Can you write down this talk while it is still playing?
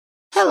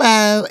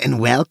Hello and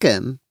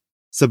welcome.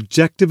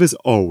 Subjective as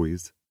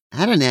always.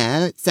 I don't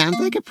know, it sounds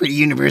like a pretty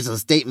universal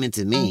statement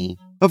to me.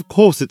 Of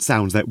course it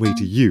sounds that way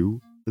to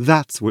you.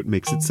 That's what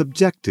makes it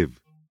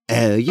subjective.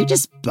 Oh, you're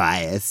just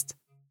biased.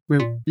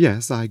 Well,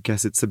 yes, I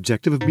guess it's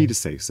subjective of me to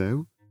say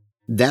so.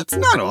 That's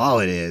not all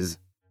it is.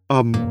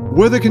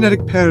 We're the Kinetic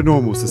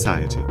Paranormal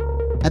Society.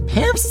 A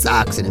pair of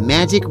socks and a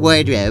magic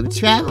wardrobe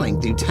traveling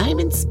through time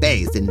and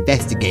space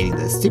investigating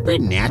the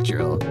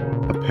supernatural.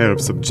 A pair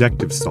of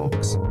subjective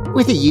socks.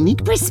 With a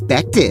unique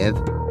perspective.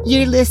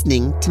 You're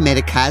listening to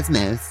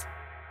Metacosmos.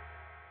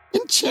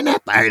 And chin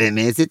up,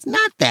 Artemis, it's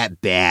not that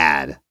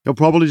bad. You're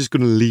probably just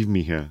going to leave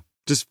me here.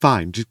 Just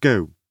fine, just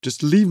go.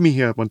 Just leave me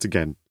here once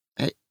again.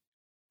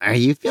 Are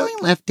you feeling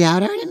left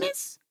out,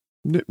 Artemis?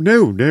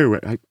 No.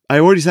 I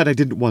already said I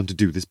didn't want to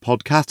do this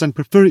podcast and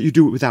prefer you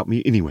do it without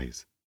me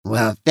anyways.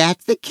 Well, if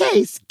that's the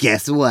case,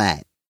 guess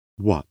what?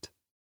 What?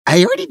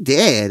 I already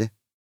did.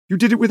 You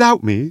did it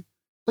without me?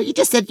 Well, you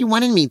just said you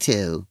wanted me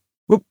to.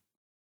 Well,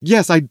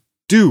 yes, I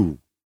do.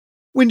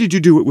 When did you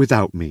do it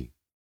without me?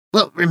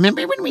 Well,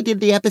 remember when we did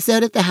the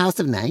episode at the House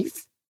of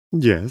Nice?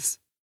 Yes.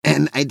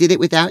 And I did it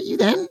without you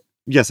then?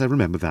 Yes, I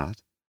remember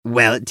that.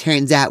 Well, it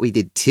turns out we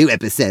did 2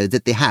 episodes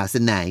at the House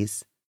of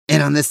Nice.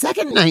 And on the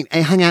second night,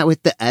 I hung out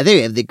with the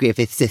other of the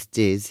Griffith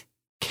sisters,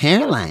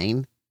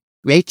 Caroline,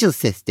 Rachel's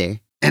sister,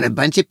 and a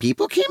bunch of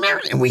people came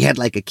out and we had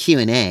like a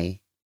Q&A.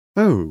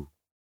 Oh,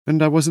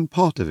 and I wasn't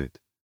part of it.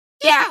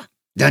 Yeah.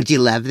 Don't you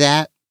love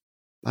that?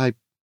 I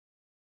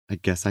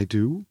guess I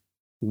do.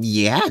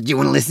 Yeah. Do you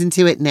want to listen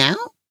to it now?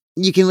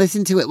 You can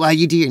listen to it while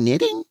you do your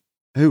knitting.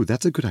 Oh,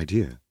 that's a good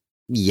idea.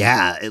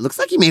 Yeah, it looks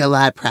like you made a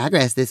lot of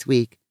progress this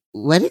week.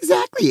 What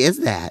exactly is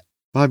that?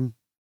 I'm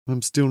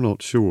still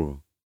not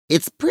sure.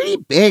 It's pretty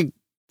big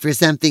for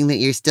something that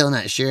you're still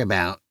not sure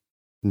about.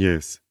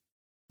 Yes.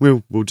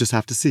 We'll just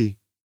have to see.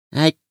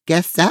 I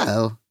guess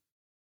so.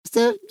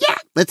 So, yeah,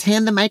 let's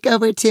hand the mic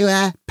over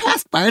to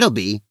past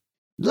Bartleby,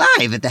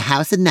 live at the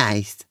House of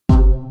Nice.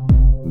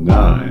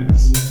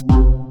 Nice.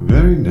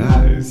 Very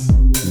nice.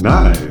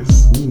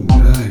 Nice.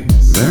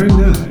 Nice. Very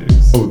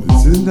nice. Oh,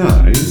 this is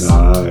nice.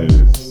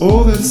 Nice.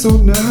 Oh, that's so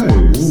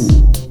nice.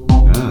 Ooh.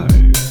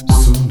 Nice.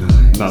 So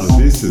nice. Now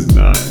this is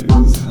nice.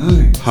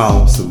 Nice.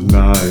 House of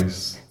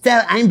Nice.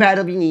 So, I'm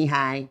Bartleby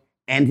Neehi,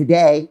 and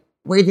today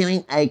we're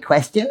doing a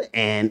question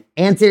and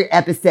answer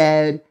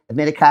episode of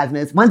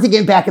Metacosmos. Once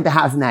again, back at the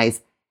House of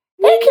Nice.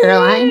 Hey,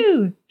 Caroline.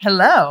 Woo!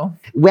 Hello.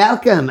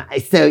 Welcome.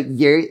 So,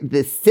 you're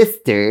the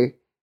sister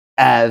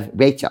of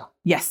Rachel.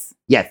 Yes.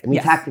 Yes, and we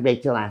talked to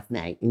Rachel last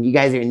night, and you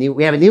guys are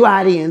we have a new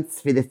audience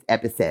for this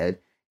episode,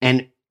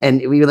 and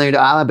we learned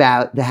all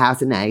about the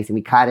House of Nice, and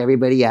we caught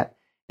everybody up.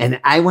 And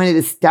I wanted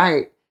to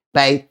start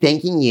by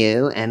thanking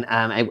you, and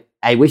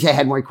I wish I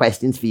had more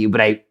questions for you,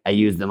 but I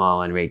used them all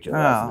on Rachel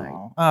last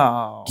night.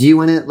 Oh. Do you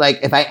want to, like,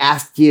 if I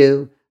asked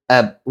you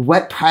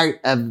what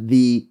part of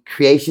the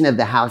creation of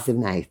the House of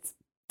Nice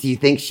do you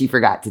think she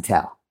forgot to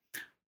tell?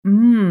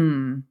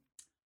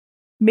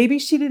 Maybe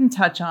she didn't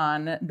touch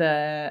on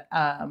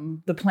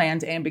the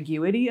planned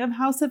ambiguity of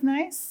House of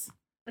Nice,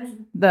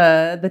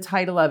 the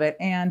title of it,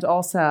 and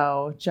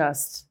also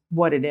just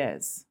what it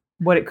is,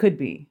 what it could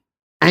be.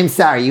 I'm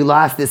sorry, you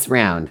lost this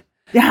round.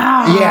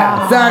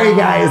 Yeah, sorry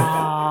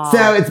guys.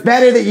 So it's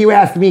better that you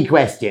ask me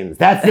questions.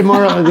 That's the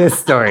moral of this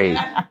story.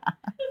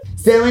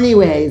 So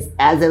anyways,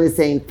 as I was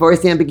saying,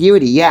 forced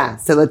ambiguity. Yeah,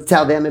 so let's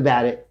tell them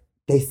about it.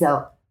 They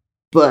sell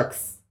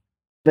books,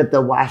 but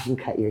they'll wash and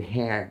cut your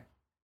hair.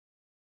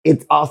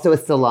 It's also a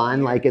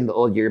salon, like in the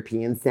old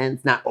European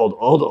sense. Not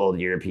old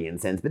European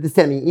sense, but the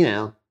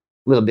a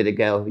little bit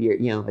ago,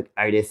 like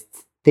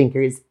artists,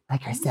 thinkers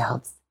like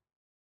ourselves.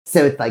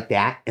 So it's like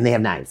that, and they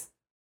have knives.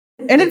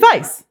 And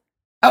advice.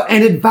 Oh,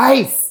 and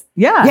advice.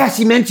 Yeah. Yeah,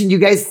 she mentioned you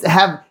guys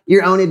have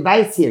your own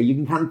advice here. You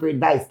can come for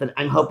advice, but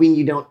I'm hoping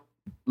you don't,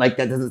 like,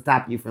 that doesn't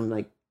stop you from,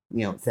 like,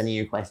 sending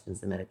your questions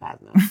to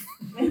Metacosmos.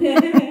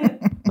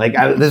 Like,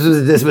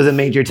 this was a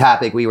major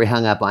topic we were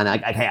hung up on.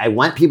 Like, okay, I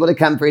want people to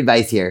come for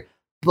advice here,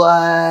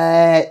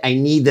 but I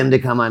need them to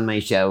come on my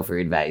show for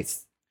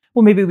advice.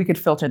 Well, maybe we could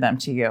filter them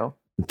to you.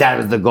 That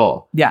was the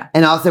goal. Yeah.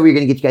 And also, we're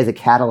going to get you guys a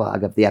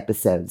catalog of the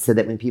episodes so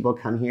that when people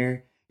come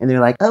here and they're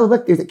like, oh,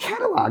 look, there's a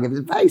catalog of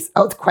advice.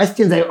 Oh, it's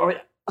questions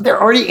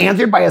they're already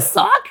answered by a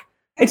sock?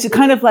 It's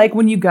kind of like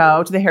when you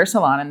go to the hair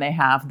salon and they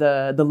have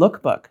the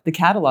lookbook, the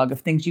catalog of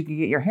things you can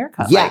get your hair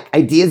cut. Yeah, like.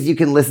 Ideas you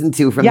can listen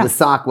to from the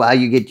sock while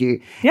you get your...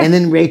 Yeah. And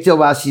then Rachel,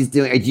 while she's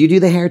doing... Do you do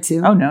the hair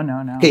too? Oh, no.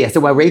 Okay, yeah, so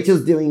while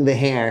Rachel's doing the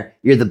hair,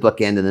 you're the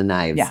bookend and the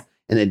knives. Yeah.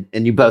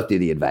 And you both do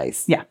the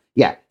advice. Yeah.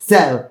 Yeah.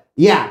 So,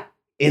 yeah,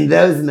 in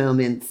those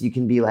moments, you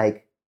can be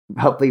like,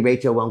 hopefully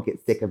Rachel won't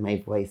get sick of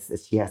my voice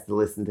as she has to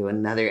listen to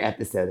another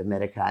episode of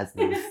Metacosmos.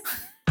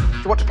 Do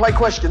you want to play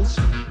questions?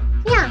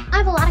 Yeah, I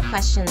have a lot of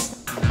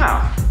questions. How?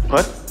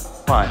 What?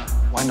 Why?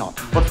 Why not?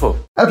 What for?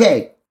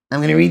 Okay, I'm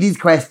going to read these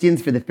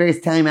questions for the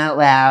first time out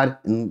loud,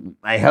 and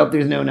I hope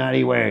there's no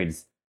naughty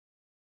words.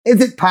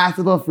 Is it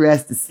possible for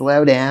us to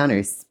slow down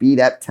or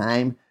speed up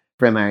time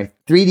from our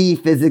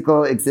 3D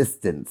physical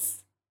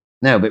existence?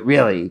 No, but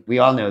really, we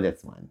all know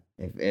this one.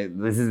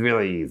 This is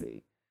really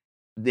easy.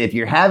 if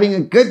you're having a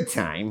good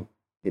time,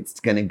 it's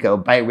going to go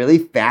by really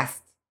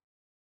fast.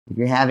 If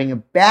you're having a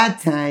bad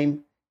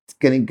time, it's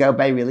going to go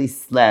by really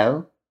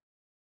slow.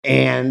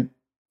 And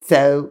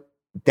so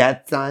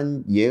that's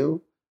on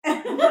you.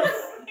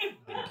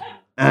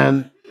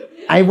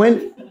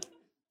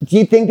 Do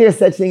you think there's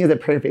such thing as a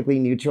perfectly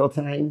neutral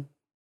time?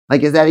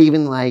 Like, is that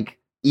even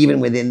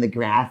within the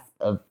grasp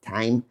of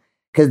time?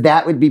 Because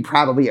that would be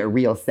probably a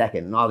real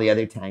second and all the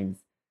other times.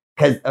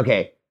 Because,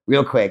 okay,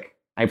 real quick,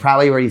 I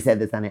probably already said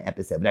this on an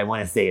episode, but I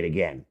want to say it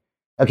again.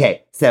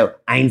 Okay, so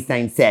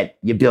Einstein said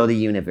you build a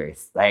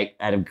universe, right,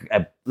 out of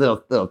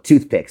little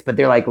toothpicks, but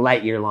they're like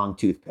light year long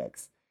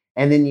toothpicks.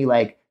 And then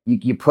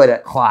you put a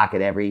clock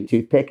at every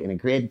toothpick in a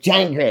grid,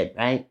 giant grid,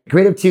 right?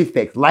 Grid of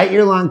toothpicks, light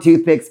year long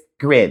toothpicks,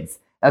 grids.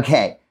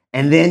 Okay,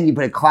 and then you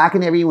put a clock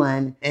in every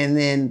one, and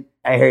then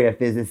I heard a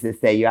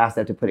physicist say you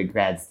also have to put a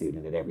grad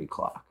student at every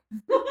clock.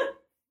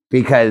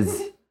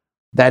 Because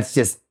that's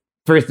just,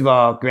 first of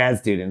all, grad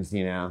students,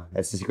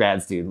 that's just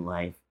grad student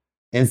life.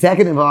 And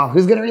second of all,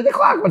 who's going to read the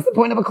clock? What's the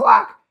point of a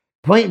clock?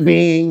 Point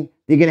being,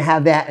 you're going to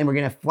have that, and we're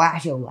going to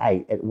flash a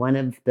light at one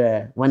of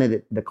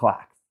the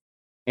clocks.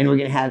 And we're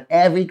going to have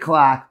every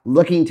clock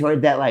looking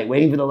toward that light,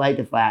 waiting for the light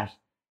to flash.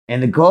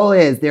 And the goal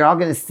is they're all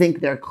going to sync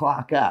their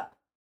clock up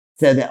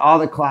so that all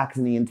the clocks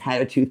in the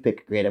entire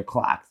toothpick grid of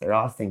clocks, they're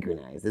all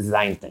synchronized. This is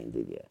Einstein's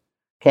idea.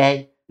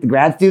 Okay? The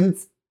grad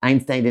students,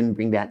 Einstein didn't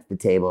bring that to the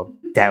table.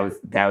 That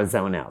was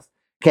someone else.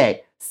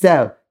 Okay,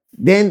 so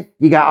then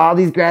you got all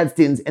these grad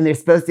students, and they're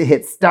supposed to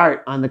hit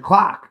start on the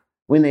clock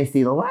when they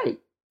see the light.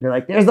 They're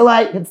like, there's the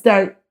light, hit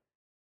start.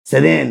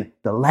 So then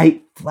the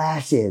light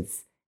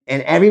flashes,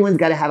 and everyone's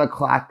got to have a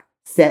clock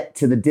set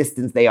to the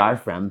distance they are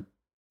from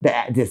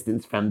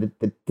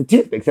the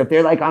toothpick. So if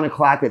they're like on a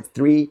clock that's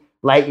 3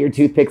 light year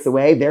toothpicks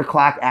away, their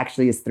clock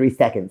actually is 3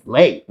 seconds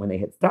late when they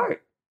hit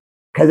start.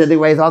 Because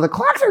otherwise all the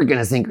clocks are going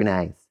to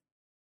synchronize.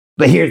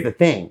 But here's the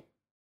thing.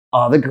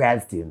 All the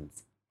grad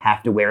students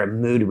have to wear a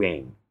mood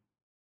ring.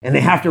 And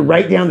they have to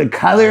write down the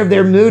color of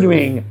their mood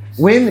ring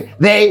when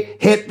they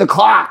hit the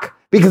clock.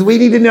 Because we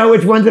need to know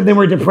which ones of them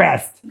were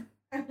depressed.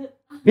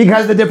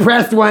 Because the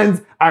depressed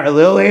ones are a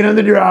little late on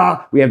the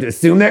draw. We have to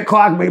assume that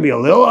clock may be a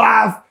little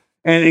off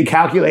and then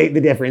calculate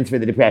the difference for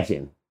the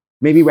depression.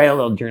 Maybe write a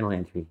little journal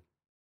entry.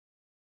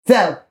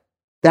 So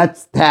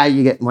that's how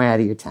you get more out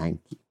of your time.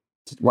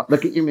 Just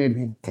look at your mood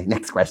ring. Okay,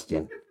 next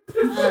question.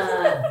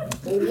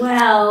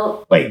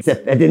 Well... Wait,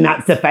 that did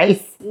not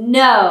suffice?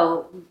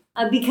 No,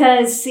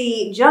 because,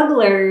 see,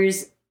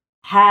 jugglers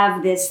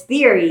have this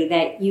theory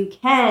that you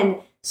can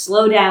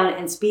slow down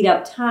and speed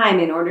up time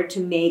in order to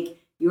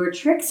make your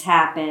tricks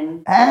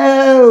happen.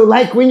 Oh,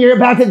 like when you're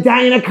about to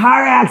die in a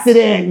car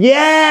accident.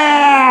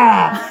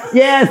 Yeah!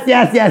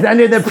 Yes.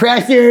 Under the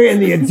pressure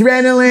and the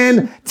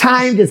adrenaline,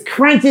 time just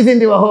crunches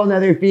into a whole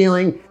nother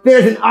feeling.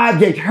 There's an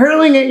object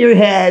hurling at your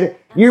head.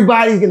 Your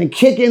body's going to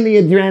kick in the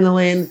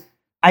adrenaline.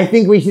 I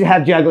think we should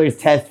have jugglers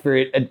test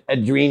for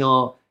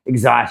adrenal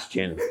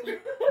exhaustion.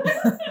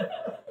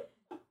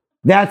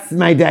 That's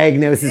my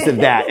diagnosis of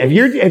that. If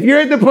you're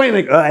at the point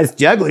like, us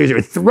jugglers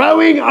are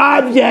throwing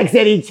objects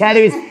at each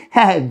other's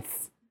heads,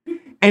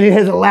 and it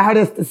has allowed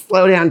us to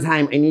slow down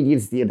time, I need you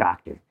to see a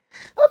doctor.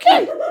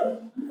 Okay.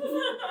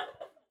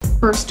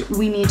 First,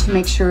 we need to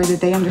make sure that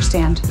they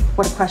understand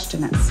what a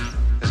question is.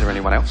 Is there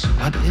anyone else?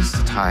 What is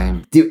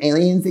time? Do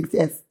aliens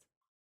exist?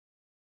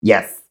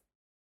 Yes.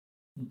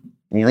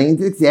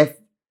 Aliens exist.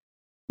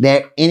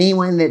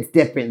 Anyone that's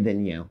different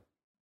than you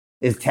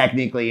is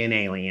technically an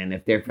alien.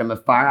 If they're from a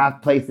far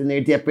off place and they're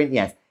different,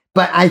 yes.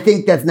 But I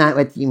think that's not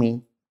what you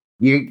mean.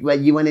 What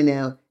you want to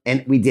know,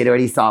 and we did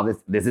already solve this.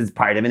 This is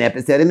part of an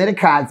episode of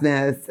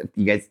Metacosmos.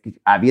 You guys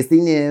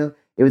obviously knew.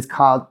 It was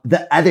called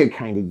The Other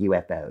Kind of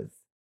UFOs.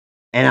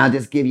 And I'll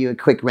just give you a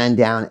quick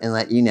rundown and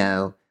let you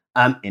know.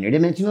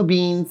 Interdimensional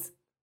beings.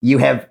 You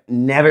have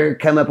never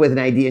come up with an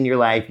idea in your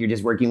life. You're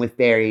just working with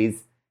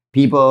fairies.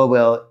 People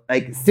will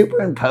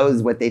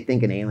superimpose what they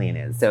think an alien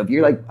is. So if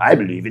you're like, I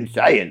believe in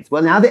science.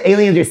 Well, now the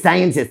aliens are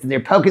scientists and they're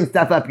poking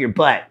stuff up your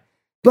butt.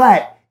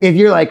 But if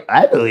you're like,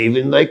 I believe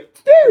in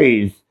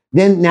fairies,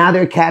 then now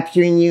they're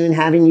capturing you and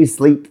having you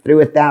sleep through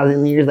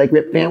 1,000 years like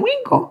Rip Van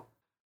Winkle.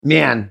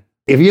 Man,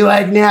 if you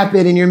like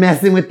napping and you're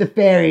messing with the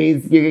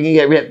fairies, you're going to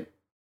get ripped.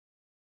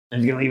 I'm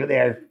just going to leave it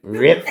there.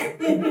 Ripped.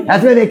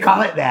 That's why they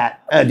call it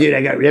that. Oh, dude,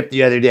 I got ripped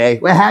the other day.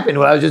 What happened?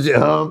 Well, I was just at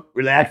home,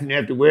 relaxing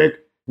after work.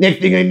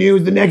 Next thing I knew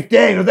was the next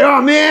day. And I was like,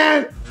 oh,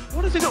 man.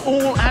 What does it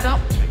all add up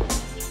to?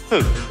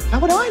 Who? How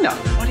would I know?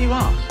 Why do you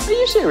ask? Are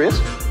you serious?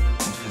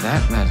 And for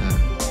that matter,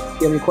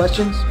 You have any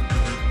questions?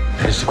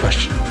 Here's the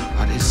question.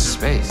 what is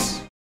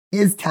space?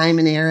 Is time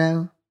an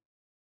arrow?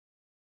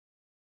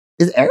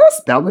 Is arrow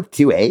spelled with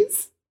 2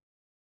 A's?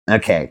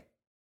 Okay.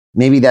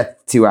 Maybe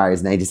that's 2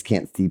 R's and I just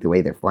can't see the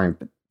way they're formed.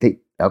 But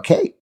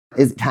okay.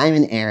 Is time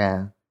an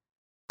arrow?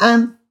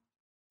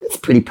 It's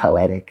pretty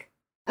poetic.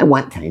 I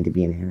want time to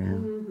be an arrow.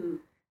 Mm-hmm.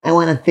 I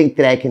want to think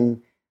that I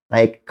can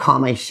call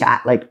my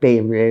shot like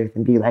Babe Ruth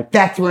and be like,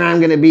 that's where I'm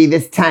going to be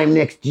this time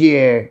next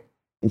year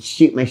and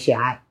shoot my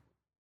shot.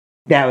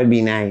 That would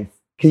be nice.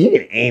 Because you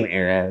can aim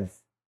arrows.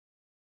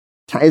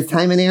 Is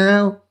time an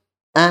arrow?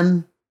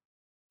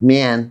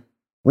 Man,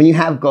 when you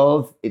have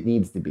goals, it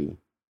needs to be.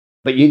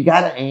 But you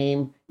gotta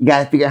aim. You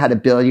gotta figure out how to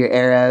build your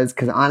arrows.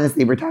 Because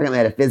honestly, we're talking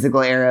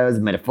metaphysical arrows,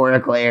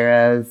 metaphorical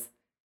arrows.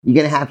 You're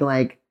gonna have to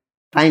like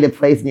find a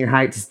place in your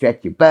heart to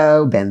stretch your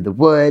bow, bend the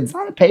woods. A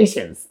lot of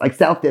patience, like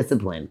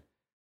self-discipline.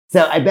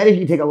 So I bet if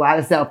you take a lot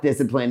of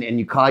self-discipline and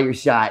you call your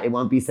shot, it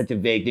won't be such a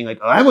vague thing like,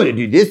 oh, I want to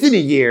do this in a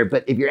year.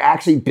 But if you're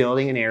actually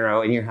building an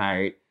arrow in your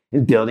heart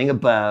and building a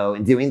bow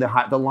and doing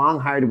the long,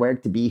 hard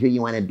work to be who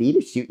you want to be,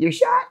 to shoot your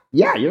shot,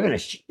 yeah, you're going to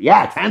shoot.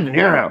 Yeah, time's an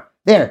arrow.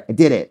 There, I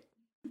did it.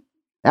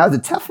 That was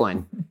a tough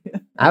one.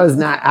 I was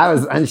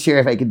unsure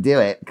if I could do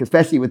it,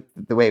 especially with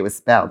the way it was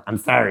spelled. I'm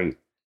sorry.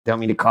 Don't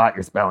mean to call it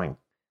your spelling.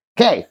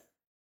 Okay.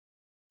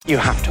 You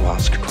have to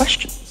ask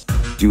questions.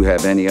 Do you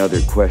have any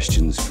other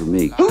questions for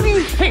me? Who do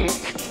you think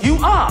you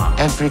are?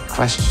 Every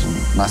question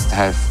must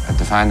have a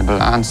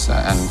definable answer,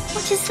 and...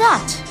 What is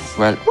that?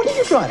 Well... What are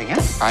you driving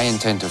at? I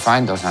intend to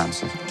find those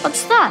answers.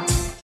 What's that?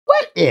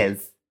 What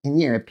is, in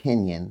your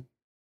opinion,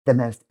 the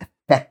most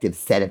effective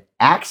set of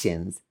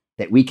actions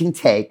that we can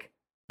take,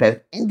 both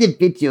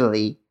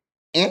individually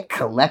and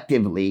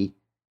collectively,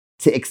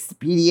 to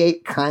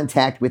expedite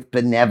contact with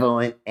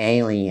benevolent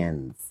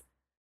aliens?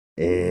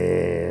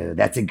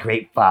 That's a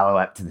great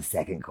follow-up to the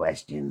second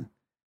question,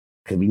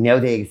 because we know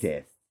they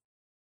exist.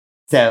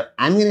 So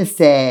I'm going to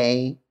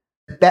say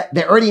that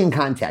they're already in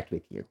contact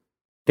with you.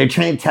 They're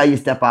trying to tell you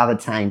stuff all the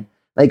time.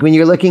 Like when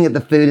you're looking at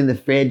the food in the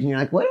fridge and you're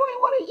like, what do I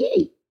want to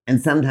eat?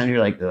 And sometimes you're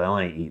like, oh, I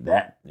want to eat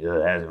that.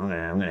 Oh, I'm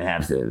going to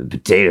have some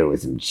potato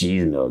with some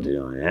cheese melted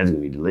on it. That's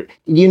going to be delicious.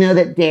 Did you know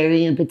that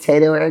dairy and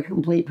potato are a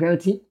complete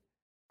protein?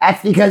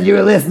 That's because you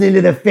were listening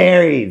to the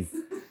fairies.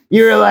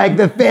 You were like,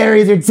 the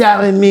fairies are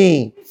telling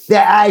me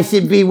that I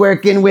should be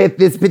working with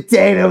this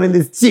potato and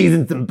this cheese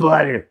and some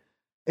butter.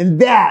 And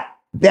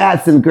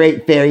that's some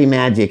great fairy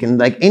magic. And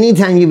like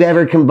anytime you've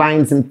ever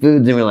combined some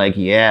foods and we're like,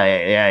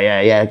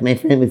 yeah. My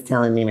friend was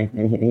telling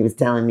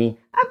me,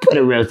 I put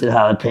a roasted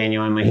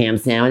jalapeno on my ham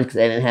sandwich because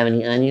I didn't have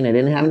any onion, I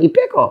didn't have any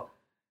pickle.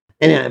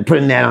 And then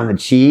putting that on the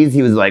cheese,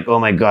 he was like, oh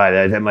my God,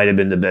 that might have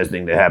been the best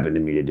thing that happened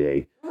to me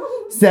today.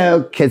 So,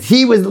 because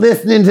he was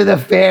listening to the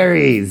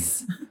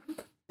fairies.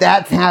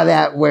 That's how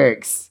that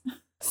works.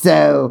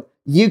 So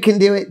you can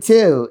do it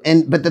too.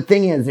 But the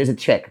thing is, there's a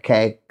trick,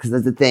 okay? Because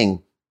there's the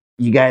thing.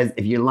 You guys,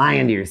 if you're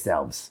lying to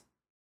yourselves,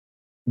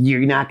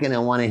 you're not going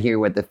to want to hear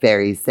what the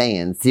fairy's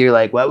saying. So you're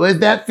like, what was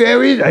that,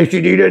 fairies? I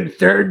should eat a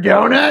third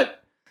donut?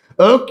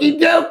 Okie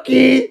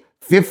dokie.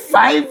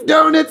 5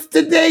 donuts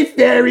today,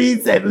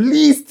 fairies. At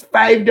least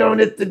 5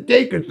 donuts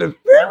today, because the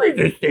fairies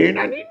are saying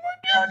I need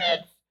more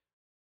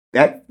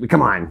donuts.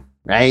 Come on.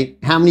 Right?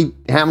 How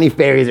many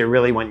fairies are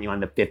really wanting you on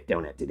the 5th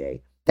donut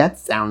today? That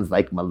sounds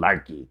like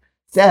malarkey.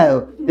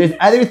 So there's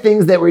other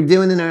things that we're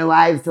doing in our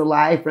lives to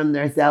lie from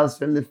ourselves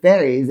from the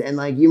fairies. And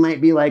like you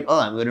might be like,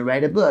 oh, I'm going to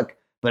write a book,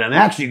 but I'm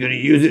actually going to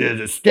use it as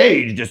a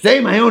stage to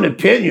say my own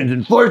opinions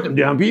and force them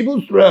down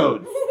people's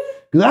throats.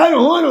 Because I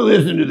don't want to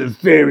listen to the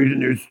fairies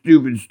and their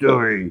stupid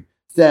story.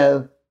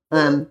 So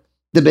the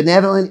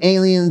benevolent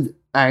aliens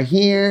are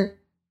here,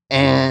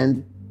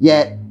 and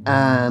yet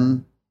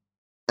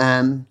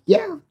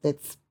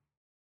that's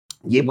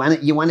you want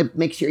to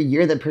make sure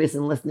you're the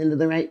person listening to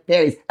the right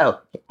fairies.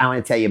 Oh, I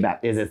want to tell you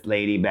about, there's this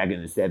lady back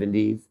in the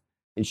 70s,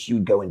 and she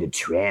would go into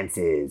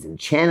trances and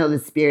channel the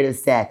spirit of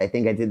Seth. I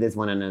think I did this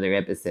one on another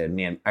episode.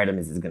 Man,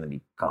 Artemis is going to be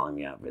calling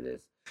me out for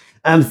this.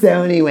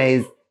 So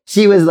anyways,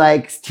 she was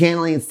like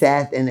channeling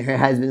Seth, and her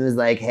husband was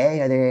like, hey,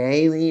 are there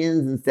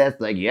aliens? And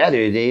Seth's like, yeah,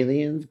 there's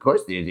aliens. Of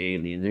course there's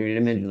aliens. They're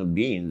dimensional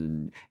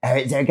beings.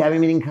 And is our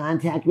government in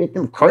contact with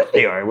them? Of course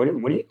they are. What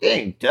do you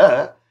think?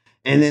 Duh.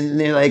 And then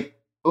they're like,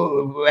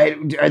 oh,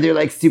 are there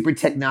like super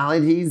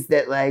technologies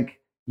that like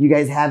you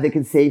guys have that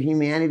could save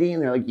humanity?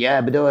 And they're like, yeah,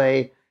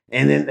 badoy.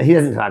 And then he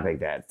doesn't talk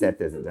like that. Seth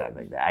doesn't talk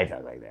like that. I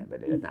talk like that,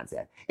 but it's not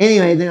Seth.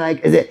 Anyway, they're like,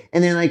 is it?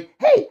 And they're like,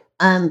 hey,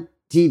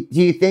 do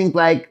you think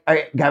like our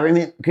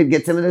government could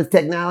get some of those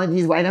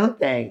technologies? Why don't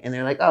they? And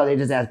they're like, oh, they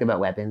just ask about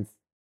weapons.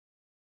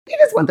 They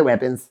just want the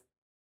weapons.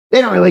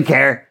 They don't really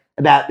care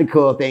about the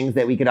cool things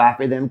that we could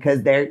offer them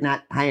because they're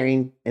not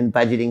hiring and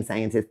budgeting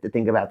scientists to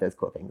think about those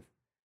cool things.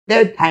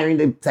 They're hiring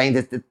the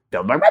scientists to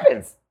build more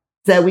weapons.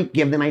 So we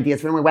give them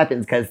ideas for more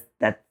weapons because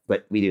that's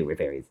what we do. We're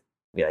fairies.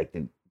 We like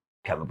to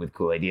come up with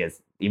cool ideas,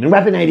 even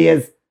weapon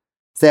ideas.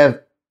 So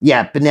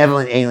yeah,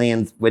 benevolent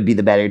aliens would be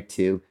the better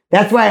two.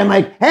 That's why I'm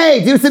like,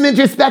 hey, do some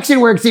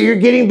introspection work so you're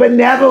getting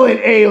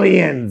benevolent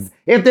aliens.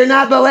 If they're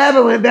not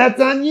malevolent,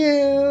 that's on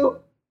you.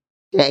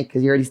 Okay,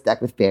 because you're already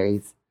stuck with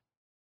fairies.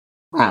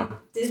 Wow.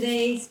 Do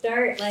they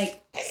start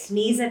like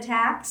sneeze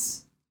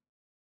attacks?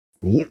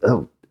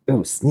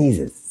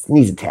 Sneezes.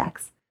 Sneeze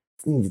attacks.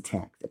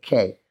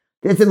 Okay.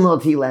 This is a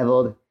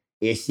multi-leveled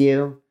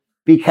issue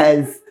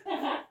because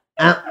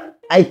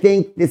I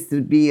think this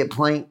would be a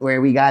point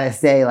where we got to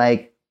say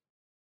like,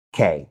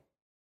 okay,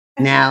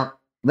 now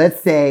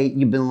let's say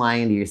you've been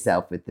lying to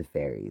yourself with the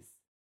fairies,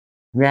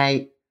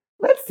 right?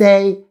 Let's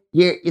say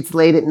it's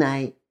late at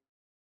night.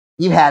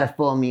 You've had a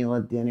full meal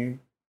of dinner.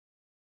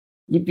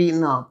 You've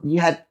eaten all. You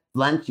had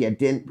lunch, you had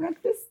dinner,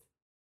 breakfast.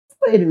 It's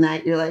late at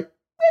night, you're like,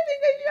 I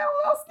think I should have a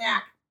little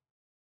snack.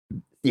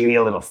 You eat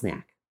a little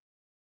snack.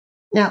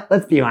 Now,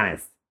 let's be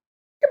honest.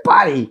 Your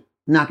body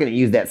not going to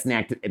use that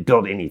snack to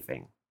build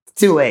anything. It's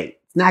too late.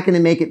 It's not going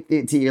to make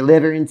it to your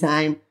liver in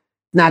time.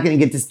 It's not going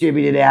to get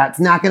distributed out. It's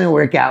not going to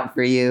work out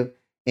for you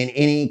in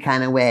any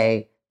kind of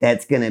way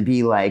that's going to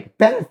be like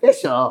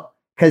beneficial,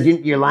 because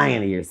you're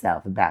lying to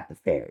yourself about the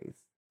fairies,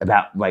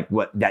 about like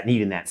what that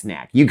needing that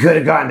snack. You could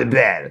have gone to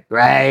bed,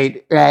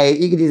 right? Right?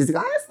 You could just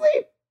go to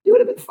sleep. You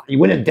would have been fine. You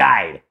wouldn't have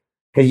died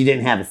because you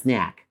didn't have a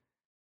snack.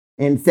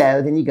 And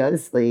so then you go to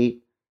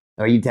sleep,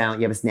 or you don't.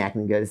 You have a snack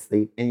and you go to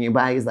sleep, and your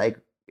body's like,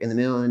 in the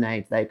middle of the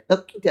night, it's like,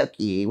 okie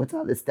dokie, what's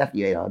all this stuff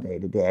you ate all day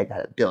today? I got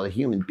to build a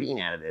human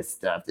being out of this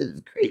stuff. This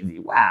is crazy.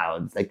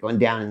 Wow. It's like going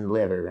down in the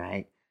liver,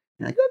 right?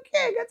 You're like,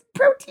 okay, I got some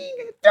protein.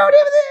 I can throw it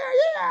over there.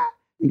 Yeah.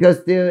 He goes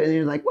through it, and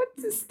you're like,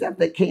 what's this stuff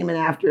that came in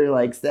after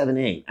like 7,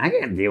 8? I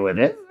can't deal with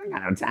it. I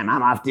got no time.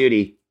 I'm off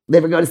duty.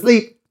 Liver, go to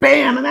sleep.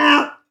 Bam, I'm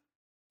out.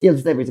 Your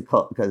liver's a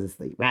cult because of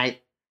sleep, right?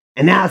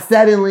 And now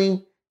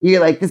suddenly, you're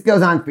like, this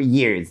goes on for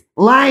years.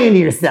 Lying to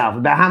yourself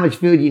about how much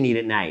food you need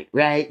at night,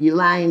 right? You're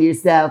lying to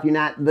yourself. You're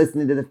not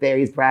listening to the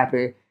fairies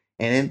proper.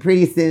 And then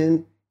pretty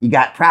soon, you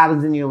got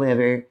problems in your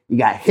liver. You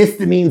got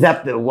histamines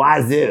up the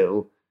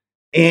wazoo.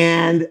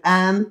 And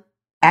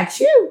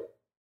achoo.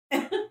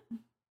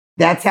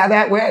 That's how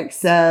that works.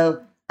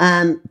 So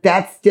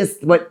that's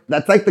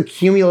like the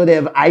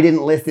cumulative I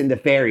didn't listen to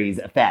fairies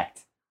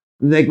effect.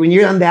 Like when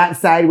you're on that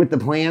side with the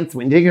plants,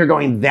 when things are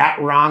going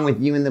that wrong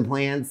with you and the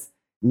plants,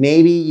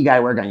 maybe you got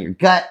to work on your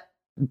gut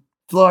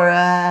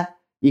flora.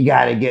 You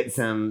got to get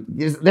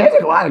there's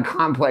a lot of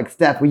complex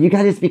stuff where you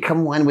got to just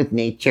become one with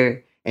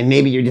nature. And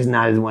maybe you're just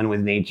not as one with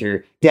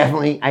nature.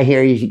 Definitely, I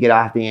hear you should get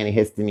off the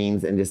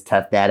antihistamines and just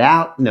tough that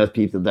out. Most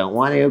people don't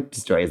want to.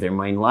 Destroys their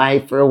mind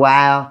life for a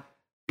while.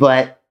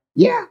 But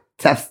yeah,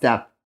 tough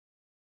stuff.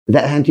 Did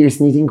that answer your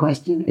sneezing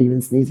question? Are you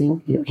been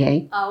sneezing? You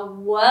okay?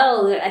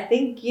 Well, I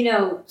think,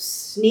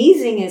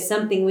 sneezing is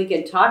something we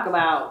could talk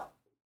about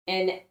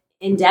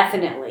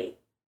indefinitely.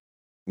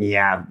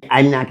 Yeah,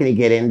 I'm not going to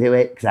get into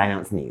it because I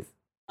don't sneeze.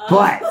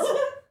 But,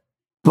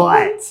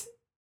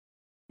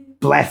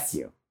 bless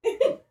you.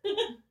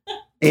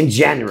 In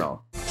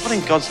general. What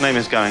in God's name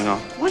is going on?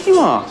 Why do you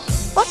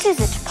ask? What is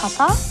it,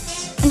 Papa?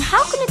 And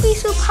how can it be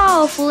so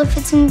powerful if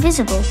it's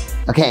invisible?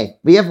 Okay,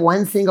 we have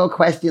one single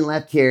question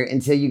left here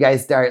until you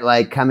guys start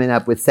coming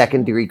up with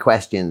secondary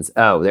questions.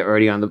 Oh, they're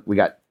already on we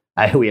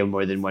have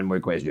more than one more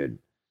question.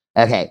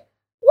 Okay,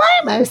 why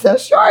am I so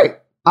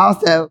short?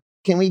 Also,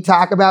 can we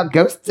talk about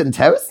ghosts and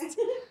toast?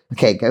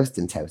 Okay, ghosts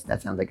and toast.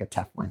 That sounds like a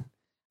tough one.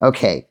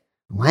 Okay,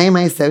 why am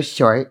I so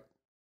short?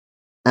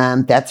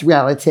 That's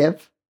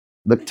relative.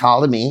 Look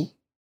tall to me,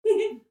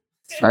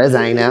 as far as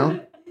I know.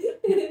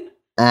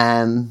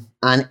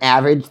 On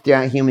average,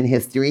 throughout human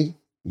history,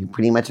 you're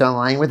pretty much on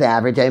line with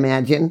average, I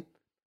imagine.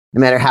 No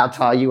matter how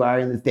tall you are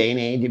in this day and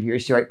age, if you're a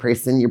short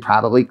person, you're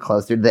probably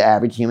closer to the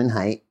average human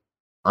height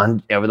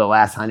over the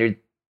last 100,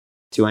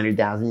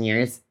 200,000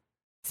 years.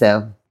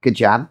 So, good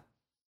job.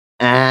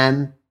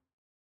 I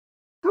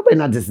hope I'm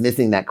not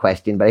dismissing that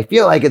question, but I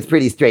feel like it's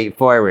pretty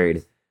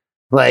straightforward.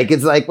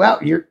 Well,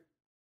 you're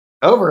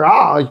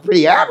overall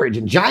pretty average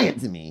and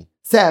giant to me.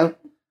 So,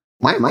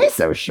 why am I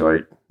so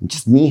short? I'm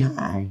just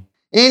knee-high.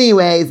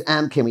 Anyways,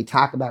 can we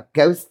talk about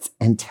ghosts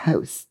and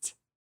toast?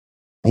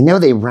 I know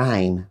they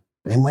rhyme,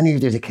 but I'm wondering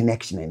if there's a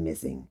connection I'm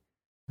missing.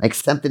 Like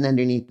something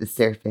underneath the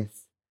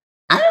surface.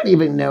 I don't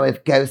even know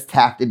if ghosts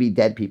have to be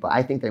dead people.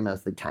 I think they're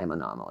mostly time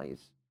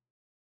anomalies.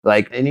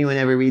 Like, anyone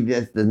ever read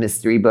the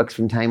mystery books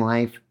from Time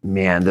Life?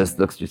 Man, those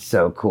books are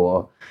so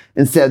cool.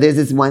 And so there's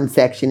this one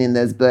section in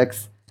those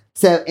books.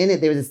 So in it,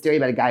 there was a story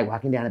about a guy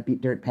walking down a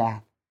beat dirt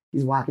path.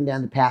 He's walking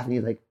down the path and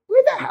he's like,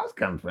 where'd that house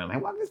come from? I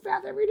walk this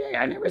path every day.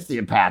 I never see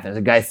a path. There's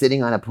a guy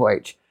sitting on a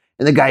porch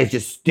and the guy's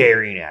just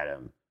staring at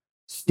him.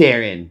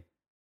 Staring.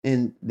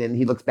 And then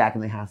he looks back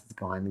and the house is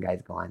gone. The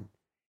guy's gone.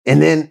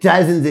 And then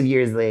dozens of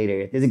years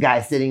later, there's a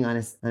guy sitting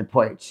on a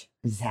porch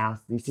in his house.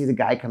 And he sees a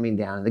guy coming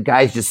down. And the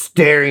guy's just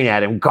staring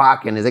at him,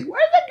 gawking. He's like, why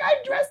is that guy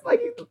dressed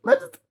like he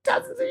lived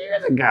dozens of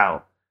years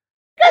ago?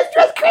 The guy's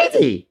dressed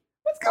crazy.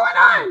 What's going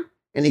on?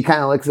 And he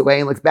kind of looks away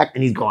and looks back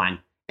and he's gone.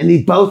 And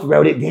they both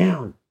wrote it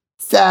down.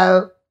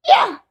 So,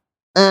 yeah.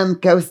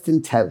 Ghost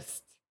and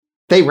toast.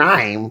 They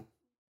rhyme.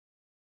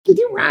 They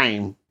do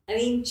rhyme. I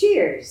mean,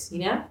 cheers,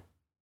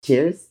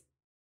 Cheers?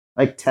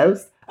 Like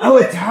toast? Oh,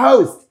 a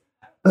toast.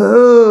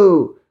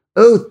 Oh,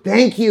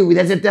 thank you.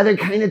 That's another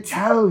kind of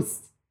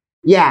toast.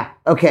 Yeah,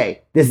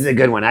 okay. This is a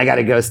good one. I got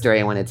a ghost story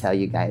I want to tell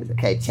you guys.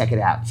 Okay, check it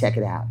out.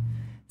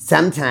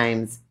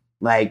 Sometimes,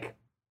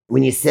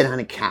 when you sit on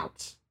a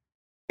couch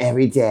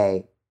every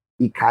day,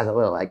 you cause a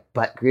little,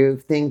 butt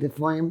groove thing to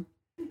form,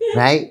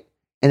 right?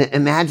 And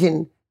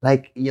imagine,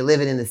 you're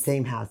living in the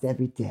same house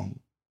every day,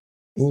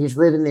 and you're just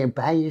living there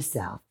by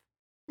yourself.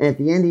 And at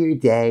the end of your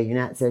day, you're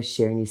not so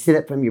sure, and you sit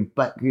up from your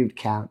butt grooved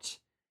couch,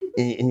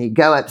 and you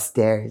go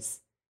upstairs,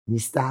 and you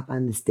stop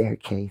on the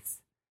staircase,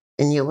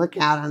 and you look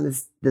out on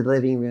the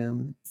living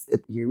room.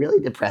 It's your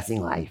really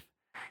depressing life.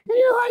 And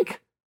you're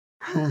like,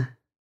 huh.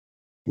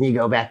 And you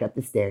go back up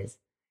the stairs.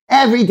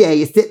 Every day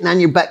you're sitting on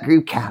your butt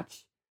groove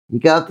couch. You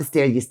go up the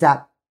stairs, you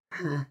stop,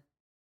 huh.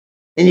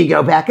 And you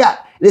go back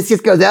up. This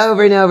just goes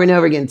over and over and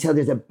over again until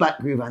there's a butt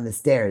groove on the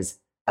stairs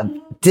of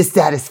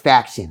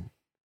dissatisfaction.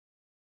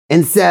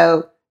 And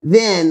so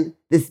then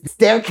this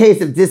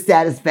staircase of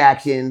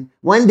dissatisfaction,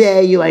 one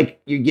day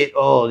you get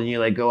old and you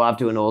like go off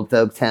to an old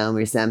folks home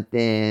or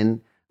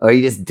something, or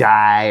you just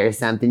die or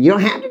something. You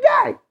don't have to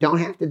die. Don't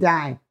have to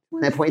die.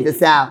 When I point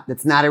this out,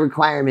 that's not a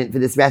requirement for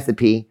this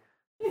recipe,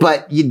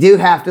 but you do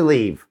have to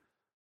leave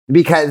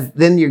because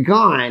then you're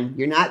gone.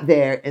 You're not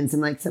there. And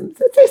let's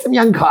say some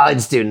young college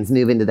students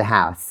move into the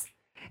house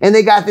and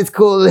they got this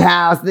cool little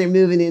house and they're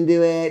moving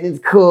into it and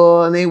it's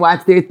cool and they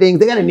watch their things.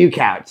 They got a new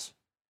couch,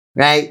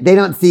 right? They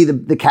don't see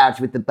the couch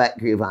with the butt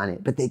groove on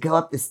it, but they go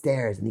up the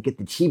stairs and they get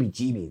the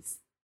cheebie-jeebies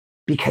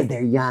because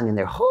they're young and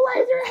their whole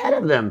lives are ahead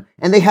of them.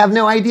 And they have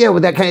no idea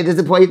what that kind of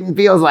disappointment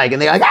feels like.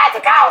 And they're like, it's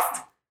a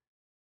ghost.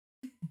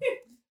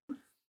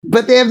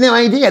 But they have no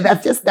idea.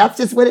 That's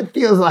just what it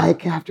feels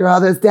like after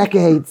all those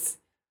decades.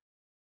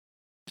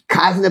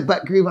 Causing a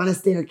butt groove on a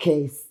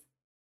staircase.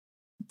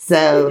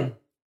 So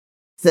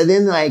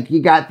then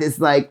you got this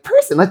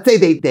person. Let's say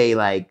they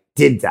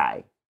did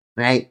die,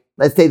 right?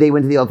 Let's say they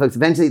went to the old folks.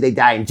 Eventually they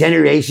die and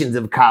generations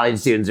of college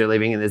students are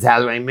living in this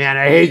house. Like, man,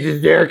 I hate the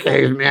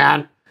staircase,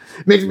 man.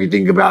 Makes me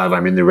think about if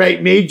I'm in the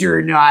right major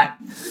or not.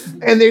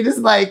 And they're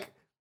just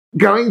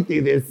going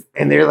through this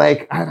and they're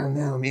like, I don't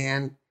know,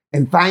 man.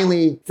 And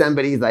finally,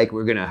 somebody's like,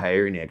 we're going to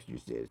hire an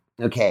exorcist.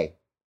 Okay.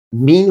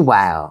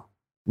 Meanwhile,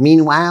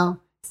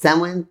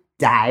 someone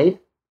died.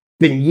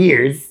 Been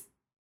years.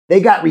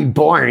 They got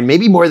reborn,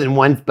 maybe more than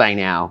once by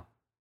now.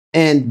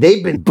 And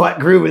they've been butt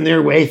grooving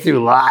their way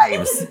through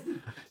lives.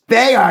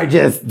 They are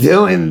just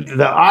doing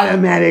the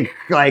automatic,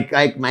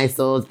 like my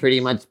soul is pretty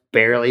much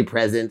barely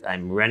present.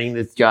 I'm running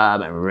this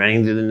job. I'm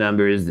running through the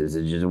numbers. This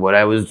is just what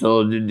I was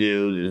told to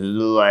do. This is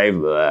the life.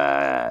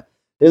 Blah.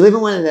 They're living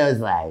one of those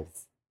lives.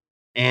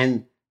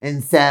 And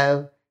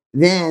so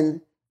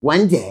then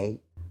one day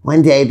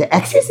the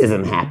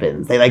exorcism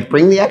happens. They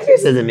bring the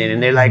exorcism in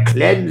and they're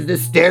cleanse the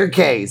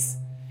staircase.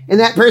 And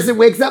that person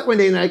wakes up one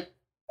day and they're like,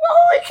 well,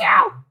 holy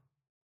cow,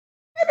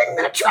 I think I'm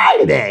going to try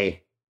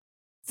today.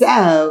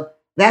 So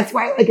that's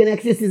why an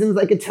exorcism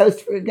is a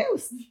toast for a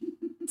ghost.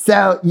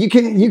 So you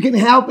can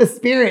help a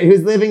spirit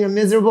who's living a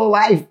miserable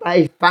life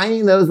by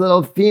finding those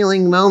little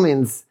feeling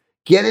moments,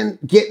 getting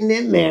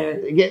in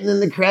there, getting in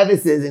the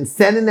crevices and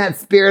sending that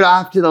spirit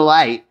off to the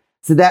light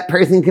so that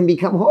person can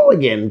become whole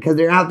again because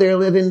they're out there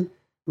living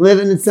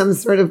in some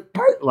sort of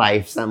part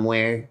life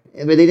somewhere.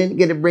 But they didn't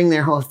get to bring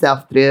their whole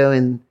self through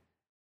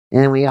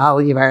and we all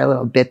leave our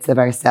little bits of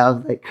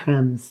ourselves like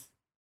crumbs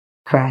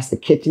across the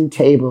kitchen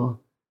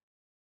table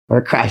or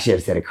across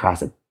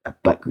a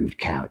butt-grooved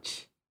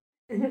couch.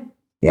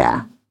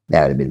 Yeah,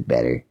 that would have been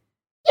better.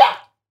 Yeah.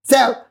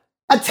 So,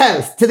 a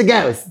toast to the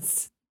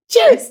ghosts.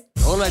 Cheers.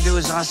 All I do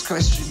is ask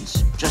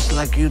questions, just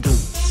like you do.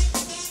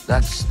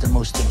 That's the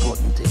most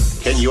important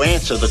thing. Can you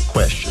answer the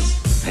question?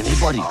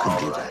 Anybody could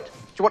do that. Do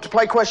you want to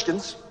play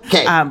questions?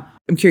 Okay.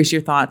 I'm curious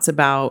your thoughts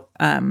about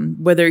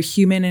whether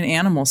human and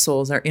animal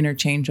souls are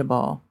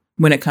interchangeable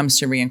when it comes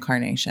to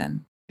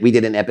reincarnation. We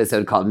did an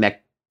episode called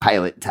Mech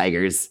Pilot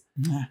Tigers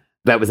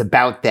that was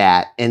about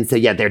that. And so,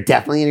 yeah, they're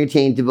definitely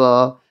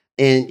interchangeable.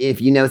 And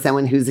if you know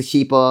someone who's a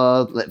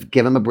sheeple,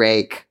 give them a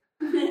break.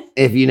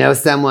 If you know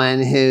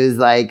someone who's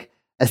a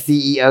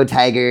CEO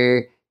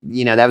tiger,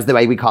 that was the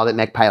way we called it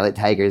Mech Pilot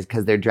Tigers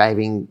because they're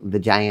driving the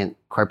giant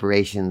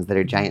corporations that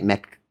are giant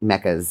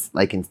mechas,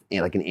 like in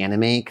an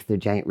anime, because they're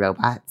giant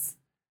robots.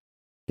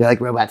 They're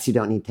like robots who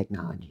don't need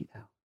technology,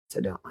 though.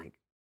 So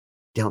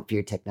don't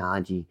fear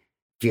technology.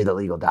 Fear the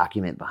legal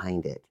document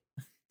behind it.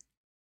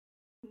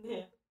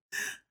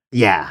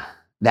 Yeah,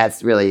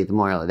 that's really the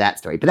moral of that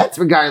story. But that's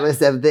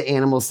regardless of the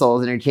animal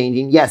souls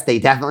interchanging. Yes, they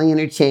definitely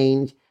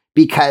interchange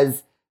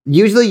because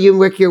usually you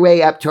work your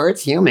way up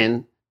towards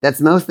human. That's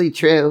mostly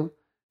true.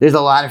 There's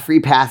a lot of free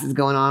passes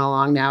going on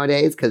along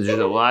nowadays because there's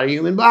a lot of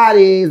human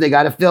bodies. They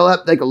got to fill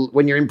up.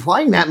 When you're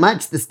employing that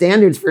much, the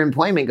standards for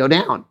employment go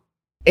down.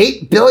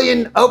 8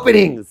 billion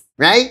openings,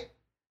 right?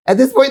 At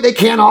this point, they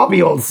can't all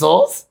be old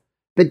souls.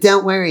 But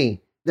don't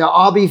worry. They'll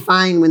all be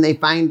fine when they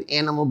find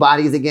animal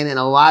bodies again, and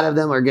a lot of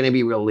them are going to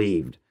be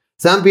relieved.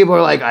 Some people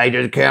are like, I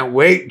just can't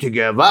wait to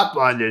give up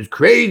on this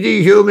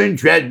crazy human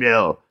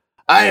treadmill.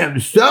 I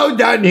am so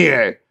done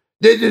here.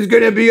 This is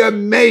going to be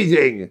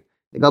amazing.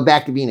 They go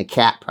back to being a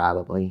cat,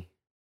 probably.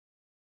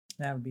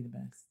 That would be the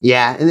best.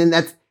 Yeah, and then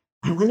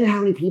I wonder how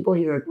many people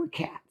here were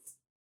cats.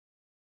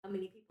 How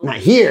many people? Not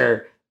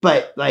here,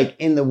 but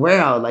in the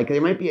world,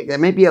 there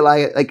might be a lot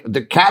of,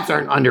 the cats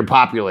aren't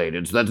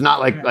underpopulated, so that's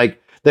not like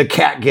the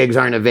cat gigs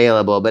aren't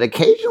available, but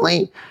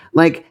occasionally,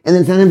 and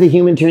then sometimes a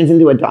human turns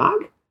into a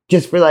dog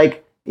just for I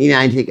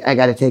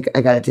gotta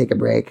take a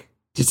break.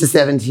 Just a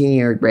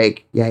 17-year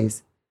break,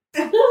 guys.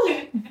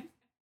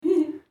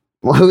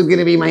 Well, who's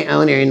gonna be my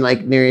owner and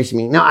nourish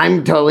me? No,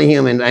 I'm totally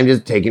human. I'm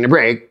just taking a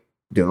break,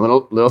 doing a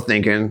little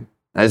thinking.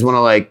 I just want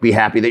to be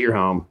happy that you're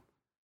home.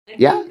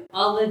 Yeah,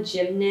 All the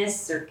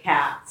gymnasts are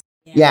cats.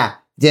 Yeah,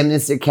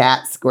 gymnasts are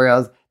cats,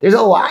 squirrels. There's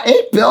a lot.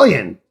 8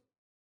 billion.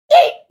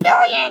 8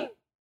 billion.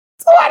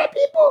 It's a lot of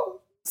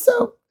people.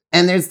 So,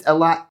 and there's a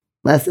lot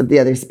less of the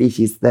other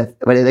species. What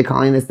are they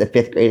calling this? The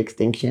 5th grade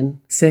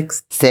extinction?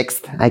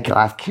 6th. I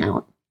lost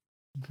count.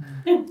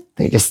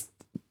 They're just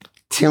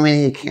too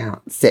many to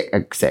count.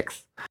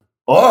 6.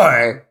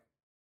 Or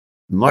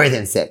more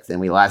than 6, and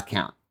we lost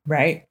count.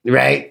 Right.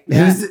 Right?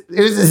 Yeah.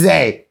 Who's to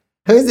say?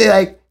 Who's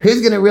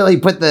going to really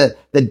put the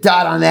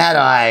dot on that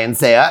I and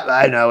say,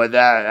 I know what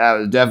that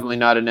was definitely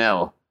not an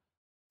L.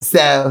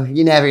 So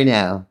you never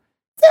know.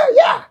 So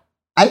yeah,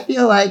 I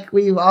feel like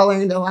we've all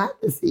learned a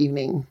lot this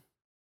evening.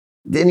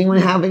 Did anyone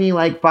have any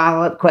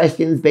follow-up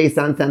questions based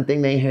on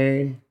something they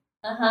heard?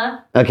 Uh-huh.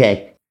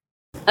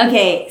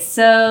 Okay,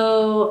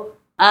 so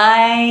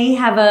I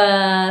have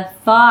a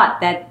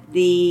thought that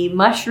the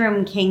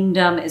mushroom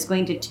kingdom is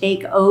going to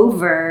take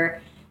over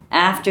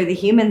after the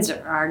humans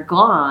are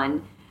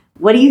gone.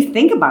 What do you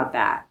think about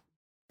that?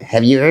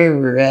 Have you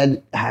ever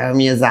read Hayao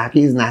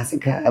Miyazaki's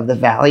Nausicaa of the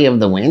Valley of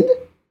the Wind?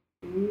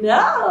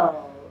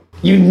 No.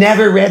 You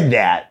never read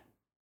that?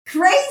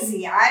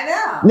 Crazy,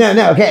 I know.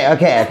 No,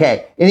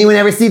 okay. Anyone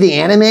ever see the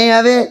anime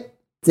of it?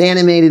 It's an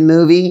animated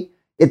movie.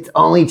 It's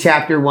only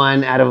chapter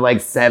 1 out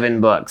of 7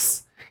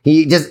 books.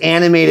 He just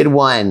animated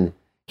 1.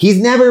 He's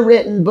never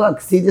written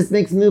books. He just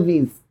makes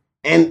movies.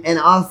 And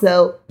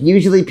also,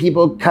 usually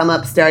people come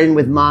up starting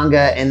with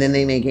manga and then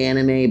they make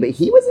anime, but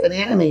he was an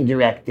anime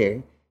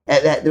director.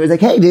 That was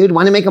hey, dude,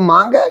 want to make a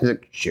manga? He's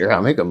like, sure,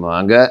 I'll make a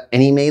manga.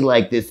 And he made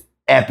this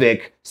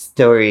epic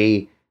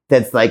story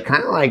that's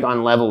kind of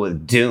on level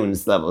with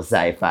Dune's level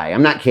sci-fi.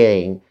 I'm not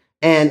kidding.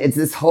 And it's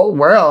this whole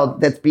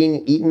world that's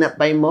being eaten up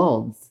by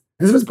molds.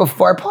 This was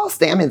before Paul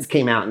Stamets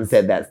came out and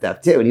said that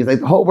stuff too. And he's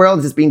the whole world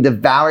is just being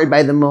devoured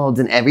by the molds,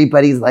 and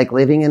everybody's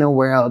living in a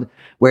world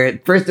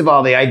where, first of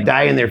all, they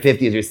die in their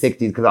 50s or 60s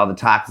because all the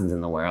toxins in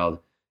the world,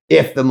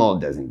 if the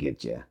mold doesn't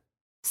get you.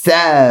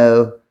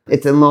 So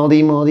it's a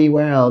moldy, moldy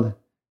world.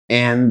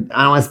 And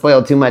I don't want to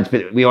spoil too much,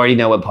 but we already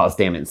know what Paul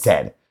Stamets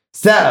said.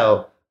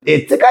 So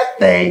it's a good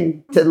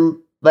thing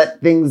to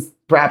let things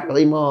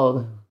properly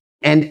mold.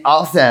 And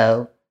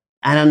also,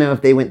 I don't know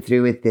if they went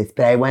through with this,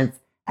 but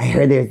I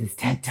heard there's this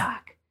TED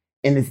Talk,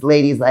 and this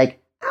lady's I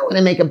want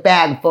to make a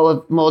bag full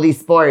of moldy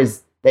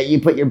spores that you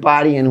put your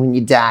body in when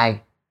you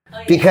die. Oh,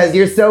 yeah. Because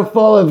you're so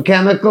full of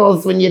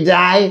chemicals when you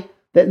die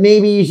that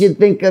maybe you should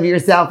think of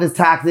yourself as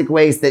toxic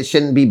waste that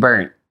shouldn't be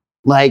burnt.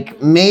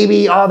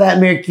 Maybe all that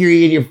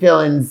mercury in your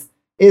fillings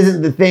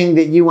isn't the thing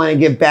that you want to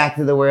give back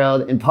to the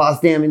world. And Paul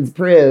Stamets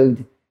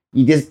proved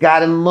you just got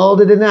to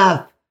mold it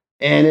enough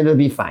and it'll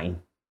be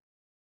fine.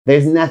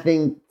 There's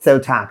nothing so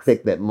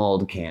toxic that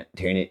mold can't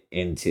turn it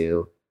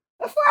into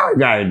a flower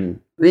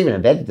garden or even a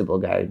vegetable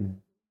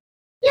garden.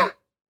 Yeah.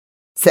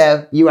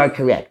 So you are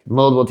correct.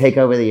 Mold will take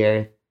over the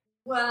earth.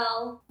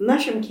 Well,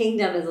 Mushroom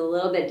Kingdom is a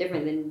little bit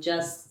different than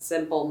just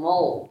simple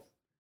mold.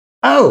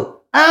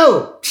 Oh,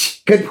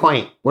 good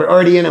point. We're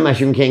already in a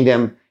Mushroom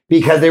Kingdom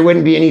because there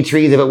wouldn't be any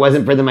trees if it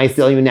wasn't for the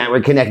mycelium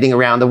network connecting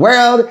around the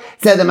world.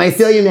 So the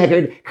mycelium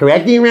network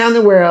connecting around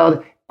the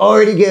world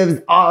already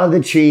gives all of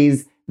the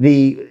trees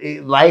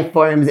the life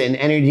forms and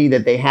energy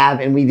that they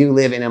have, and we do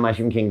live in a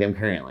mushroom kingdom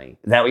currently.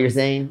 Is that what you're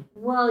saying?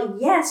 Well,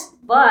 yes,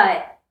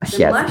 but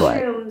the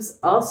mushrooms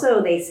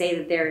also, they say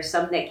that there are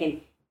some that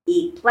can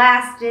eat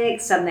plastic,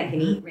 some that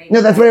can eat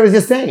No, that's what I was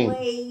just saying.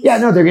 Waste. Yeah,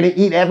 no, they're going to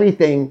eat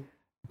everything,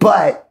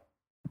 but,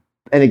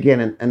 and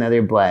again,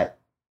 another but,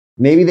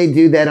 maybe they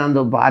do that on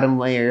the bottom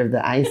layer of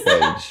the ice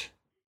age.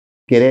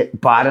 Get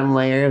it? Bottom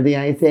layer of the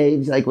ice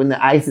age. When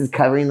the ice is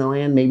covering the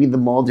land, maybe the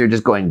molds are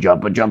just going,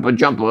 jumpa, jumpa,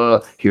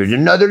 jumpa. Here's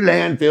another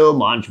landfill.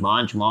 Munch,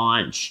 munch,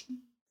 munch.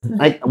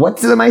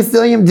 What's the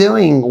mycelium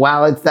doing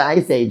while it's the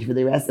ice age for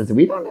the rest of us?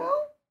 We don't know.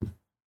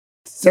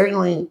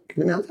 Certainly,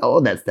 who knows how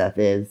old that stuff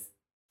is.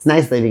 It's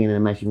nice living in a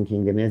mushroom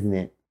kingdom, isn't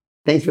it?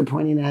 Thanks for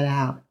pointing that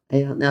out.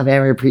 I don't know if I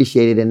ever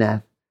appreciated it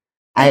enough.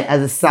 I,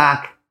 as a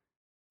sock,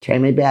 try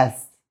my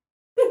best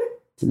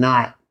to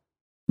not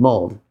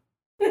mold.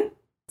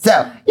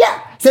 So, yeah.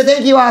 So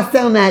thank you all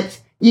so much.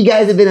 You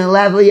guys have been a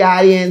lovely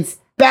audience.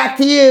 Back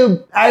to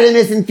you,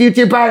 Artemis and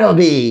future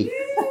Bartleby.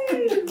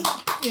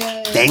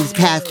 Thanks,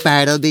 past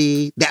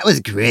Bartleby. That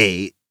was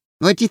great.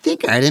 What do you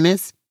think,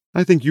 Artemis?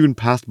 I think you and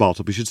past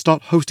Bartleby should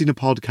start hosting a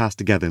podcast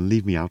together and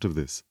leave me out of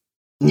this.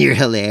 You're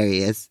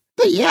hilarious.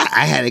 But yeah,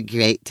 I had a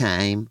great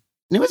time.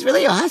 And it was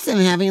really awesome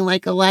having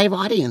a live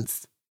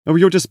audience. Oh,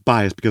 you're just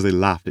biased because they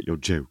laughed at your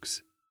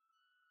jokes.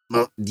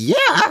 Well,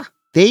 yeah.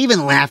 They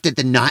even laughed at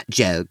the not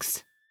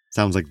jokes.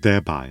 Sounds like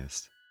they're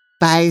biased.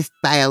 Biased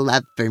by a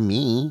love for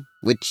me,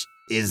 which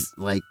is,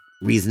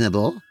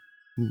 reasonable.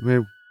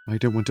 Well, I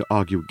don't want to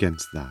argue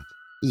against that.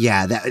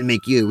 Yeah, that would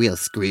make you a real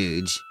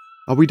Scrooge.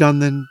 Are we done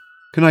then?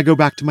 Can I go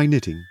back to my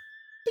knitting?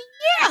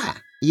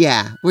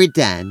 Yeah, we're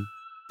done.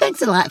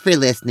 Thanks a lot for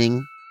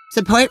listening.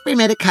 Support for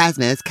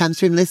Metacosmos comes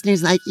from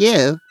listeners like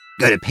you.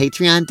 Go to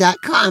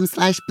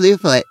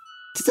patreon.com/Bluefoot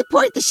to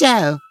support the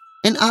show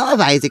and all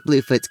of Isaac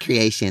Bluefoot's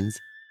creations.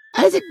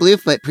 Isaac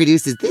Bluefoot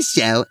produces this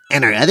show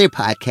and our other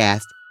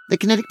podcast, the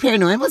Kinetic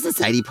Paranormal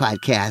Society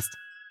podcast.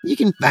 You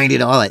can find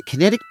it all at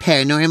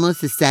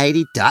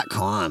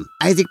kineticparanormalsociety.com.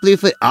 Isaac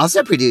Bluefoot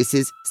also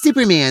produces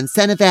Superman,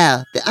 Son of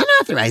Al, the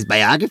unauthorized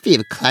biography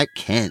of Clark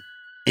Kent.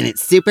 And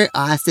it's super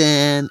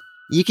awesome.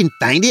 You can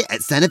find it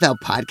at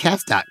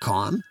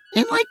sonofalpodcast.com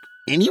and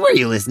anywhere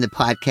you listen to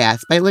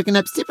podcasts by looking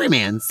up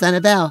Superman, Son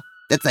of Al.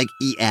 That's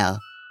E-L,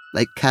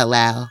 like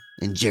Kal-El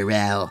and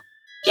Jor-El.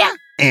 Yeah.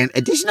 And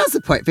additional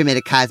support for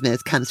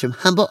Metacosmos comes from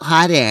Humboldt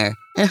Hot Air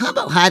at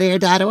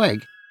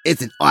HumboldtHotAir.org.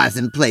 It's an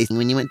awesome place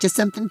when you want just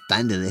something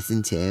fun to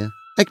listen to,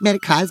 like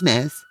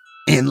Metacosmos.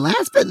 And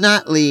last but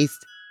not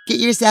least,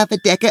 get yourself a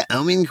deck of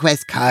Omen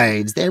Quest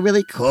cards. They're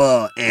really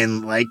cool.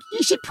 And,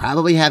 you should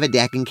probably have a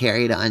deck and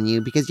carry it on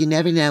you because you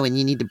never know when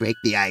you need to break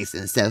the ice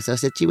in a so-so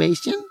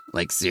situation.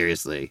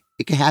 Seriously.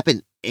 It could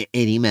happen at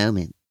any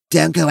moment.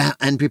 Don't go out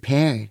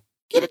unprepared.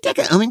 Get a deck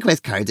of Omen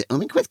Quest cards at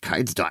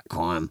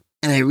omenquestcards.com.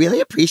 And I really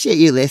appreciate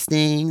you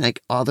listening,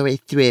 all the way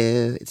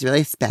through. It's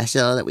really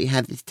special that we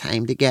have this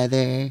time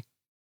together.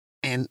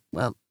 And,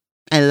 well,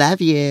 I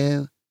love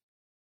you.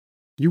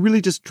 You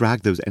really just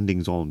drag those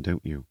endings on,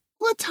 don't you?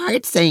 Well, it's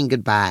hard saying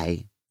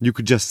goodbye. You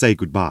could just say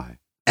goodbye.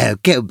 Oh,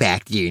 go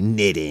back to your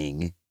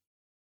knitting.